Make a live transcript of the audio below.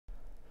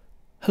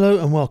Hello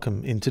and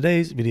welcome. In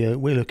today's video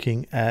we're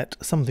looking at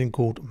something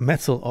called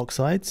metal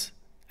oxides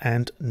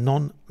and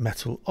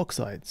non-metal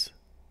oxides.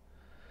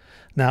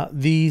 Now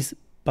these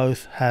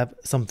both have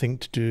something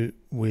to do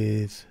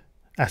with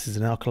acids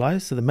and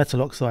alkalis. So the metal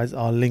oxides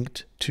are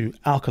linked to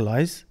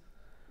alkalis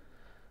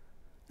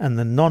and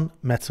the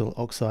non-metal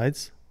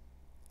oxides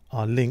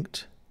are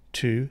linked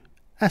to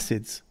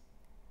acids.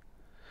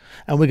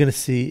 And we're going to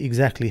see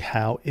exactly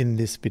how in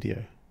this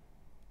video.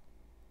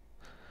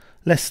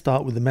 Let's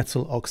start with the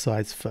metal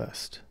oxides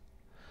first.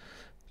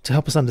 To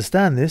help us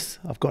understand this,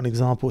 I've got an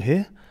example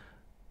here.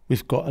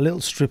 We've got a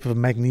little strip of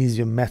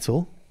magnesium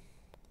metal.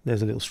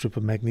 There's a little strip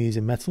of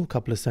magnesium metal, a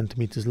couple of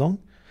centimeters long.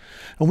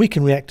 And we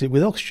can react it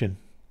with oxygen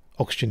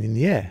in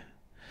the air.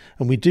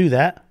 And we do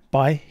that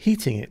by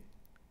heating it.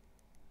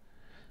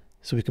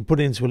 So we can put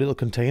it into a little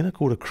container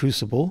called a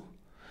crucible,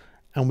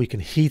 and we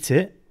can heat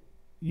it,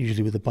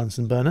 usually with a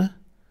Bunsen burner.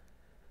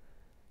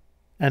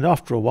 And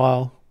after a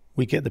while,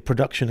 we get the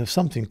production of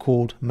something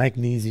called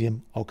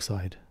magnesium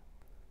oxide.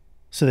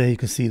 So there you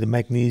can see the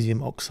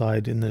magnesium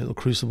oxide in the little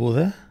crucible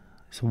there.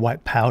 It's a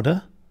white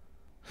powder.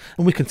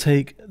 And we can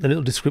take the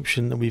little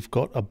description that we've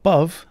got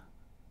above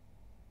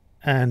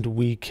and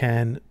we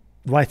can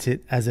write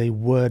it as a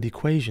word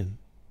equation.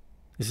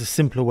 It's a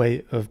simpler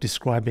way of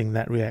describing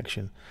that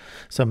reaction.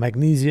 So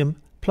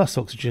magnesium plus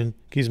oxygen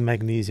gives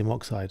magnesium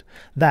oxide.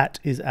 That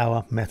is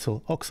our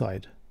metal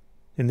oxide.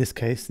 In this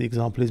case, the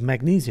example is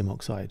magnesium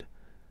oxide.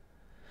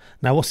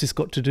 Now, what's this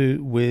got to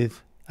do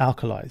with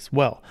alkalis?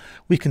 Well,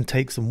 we can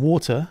take some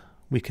water,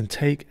 we can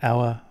take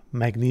our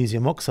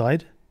magnesium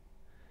oxide,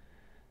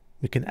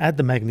 we can add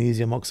the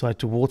magnesium oxide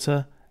to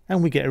water,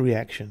 and we get a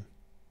reaction.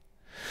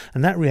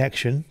 And that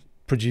reaction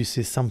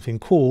produces something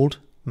called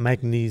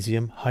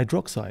magnesium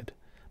hydroxide.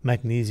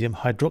 Magnesium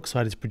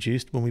hydroxide is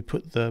produced when we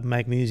put the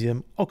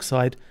magnesium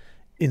oxide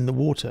in the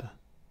water.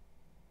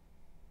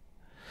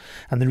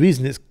 And the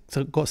reason it's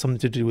got something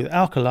to do with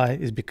alkali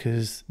is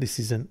because this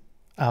is an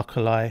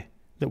alkali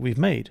that we've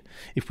made.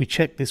 If we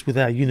check this with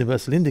our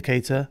universal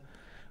indicator,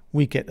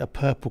 we get a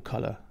purple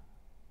color,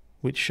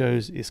 which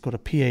shows it's got a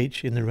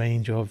pH in the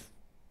range of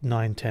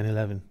 9, 10,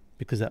 11,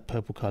 because that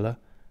purple color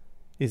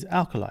is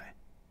alkali.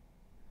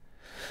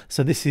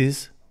 So this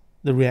is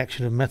the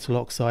reaction of metal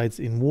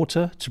oxides in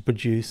water to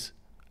produce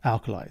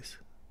alkalis.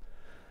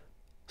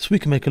 So we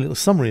can make a little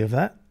summary of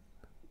that.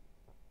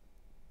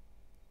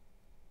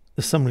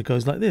 The summary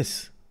goes like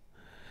this.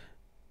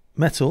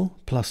 Metal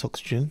plus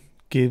oxygen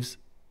gives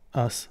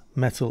us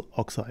metal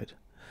oxide.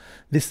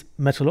 This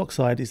metal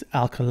oxide is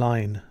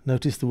alkaline.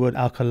 Notice the word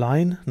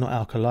alkaline, not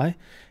alkali.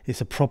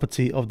 It's a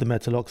property of the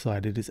metal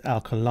oxide. It is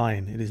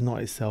alkaline. It is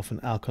not itself an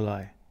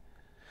alkali.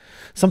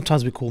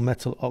 Sometimes we call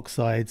metal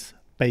oxides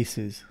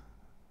bases.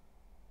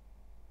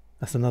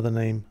 That's another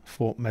name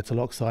for metal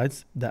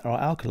oxides that are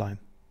alkaline.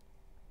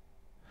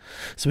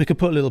 So we could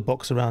put a little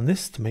box around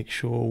this to make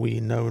sure we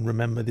know and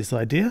remember this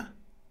idea.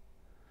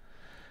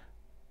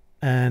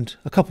 And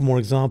a couple more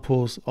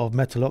examples of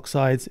metal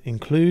oxides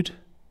include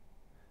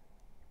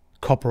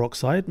copper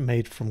oxide,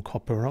 made from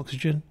copper and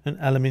oxygen, and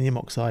aluminium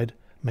oxide,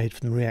 made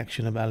from the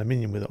reaction of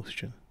aluminium with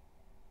oxygen.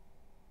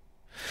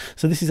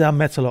 So this is our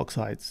metal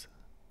oxides.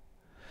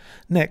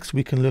 Next,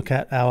 we can look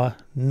at our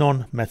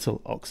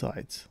non-metal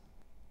oxides.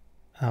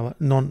 Our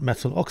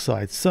non-metal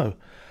oxides. So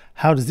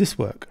how does this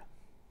work?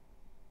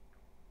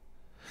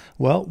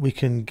 Well, we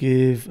can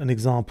give an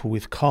example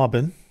with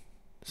carbon.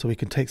 So we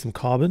can take some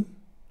carbon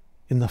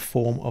in the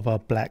form of a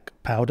black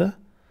powder.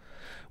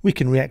 We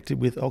can react it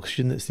with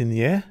oxygen that's in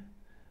the air,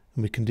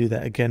 and we can do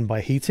that again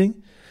by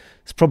heating.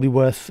 It's probably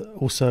worth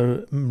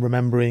also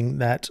remembering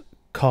that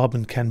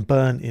carbon can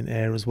burn in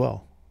air as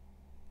well.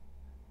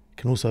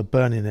 It can also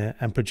burn in air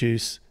and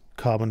produce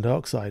carbon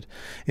dioxide.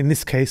 In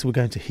this case, we're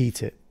going to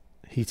heat it.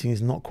 Heating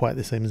is not quite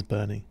the same as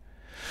burning.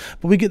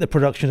 But we get the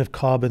production of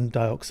carbon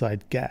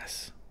dioxide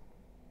gas.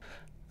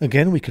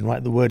 Again, we can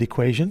write the word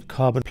equation.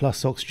 Carbon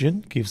plus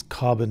oxygen gives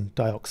carbon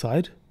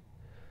dioxide.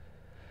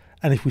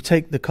 And if we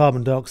take the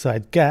carbon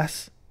dioxide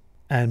gas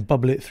and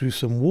bubble it through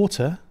some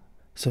water,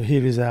 so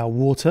here is our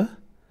water,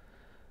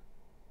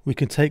 we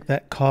can take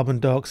that carbon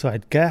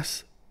dioxide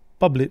gas,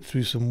 bubble it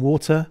through some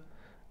water,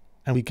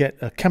 and we get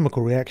a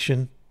chemical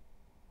reaction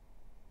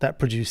that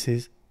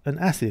produces an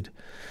acid.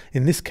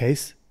 In this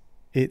case,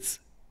 it's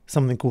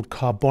something called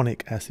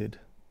carbonic acid.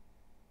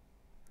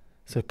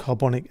 So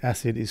carbonic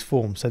acid is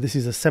formed. So this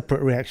is a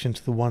separate reaction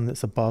to the one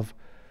that's above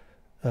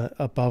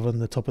on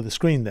the top of the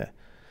screen there.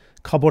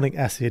 Carbonic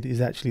acid is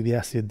actually the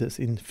acid that's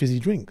in fizzy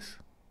drinks.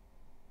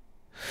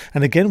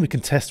 And again, we can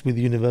test with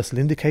the universal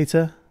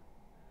indicator,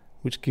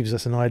 which gives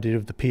us an idea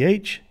of the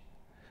pH,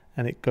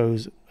 and it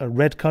goes a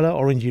red color,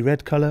 orangey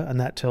red color, and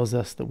that tells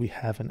us that we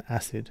have an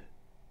acid.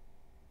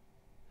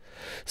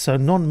 So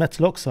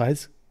non-metal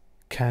oxides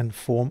can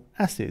form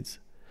acids.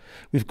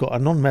 We've got a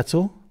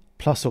non-metal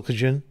plus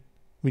oxygen,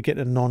 we get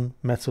a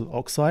non-metal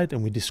oxide,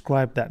 and we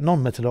describe that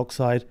non-metal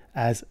oxide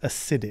as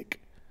acidic.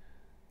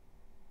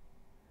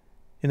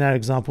 In our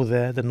example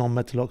there, the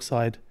non-metal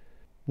oxide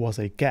was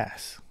a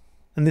gas,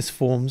 and this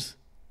forms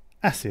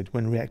acid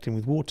when reacting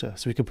with water.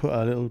 So we can put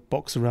a little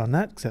box around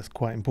that because that's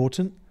quite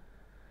important.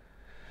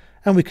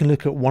 And we can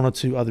look at one or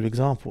two other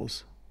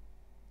examples.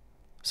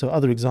 So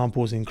other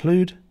examples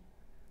include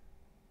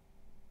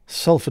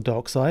sulfur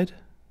dioxide,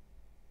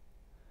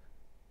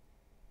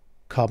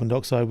 carbon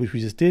dioxide, which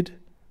we just did,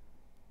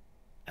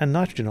 and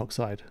nitrogen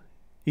oxide,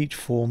 each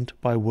formed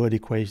by word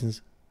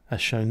equations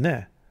as shown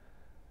there.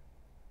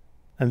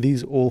 And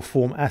these all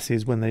form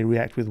acids when they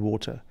react with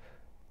water.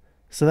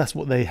 So that's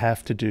what they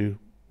have to do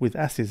with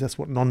acids. That's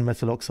what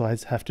non-metal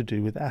oxides have to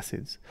do with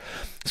acids.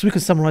 So we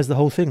can summarize the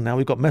whole thing now.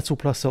 We've got metal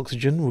plus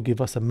oxygen will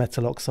give us a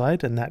metal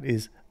oxide, and that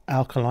is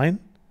alkaline.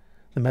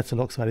 The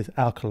metal oxide is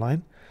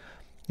alkaline.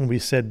 And we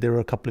said there are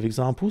a couple of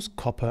examples,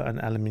 copper and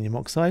aluminium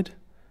oxide.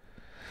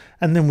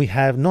 And then we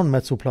have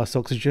non-metal plus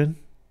oxygen,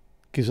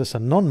 gives us a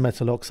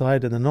non-metal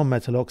oxide, and the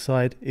non-metal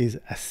oxide is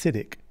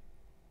acidic.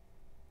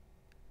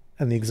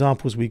 And the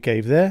examples we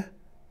gave there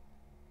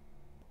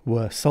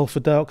were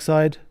sulfur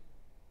dioxide,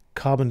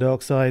 carbon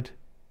dioxide,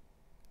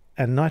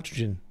 and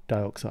nitrogen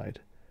dioxide.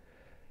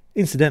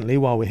 Incidentally,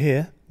 while we're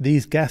here,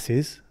 these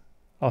gases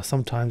are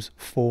sometimes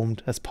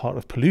formed as part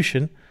of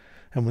pollution,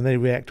 and when they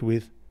react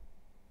with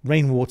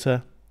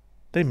rainwater,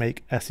 they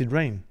make acid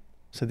rain.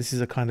 So this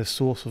is a kind of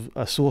source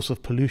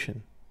of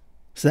pollution.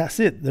 So that's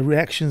it, the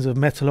reactions of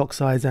metal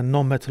oxides and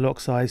non-metal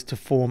oxides to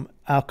form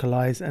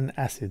alkalis and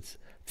acids.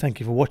 Thank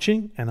you for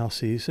watching, and I'll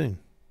see you soon.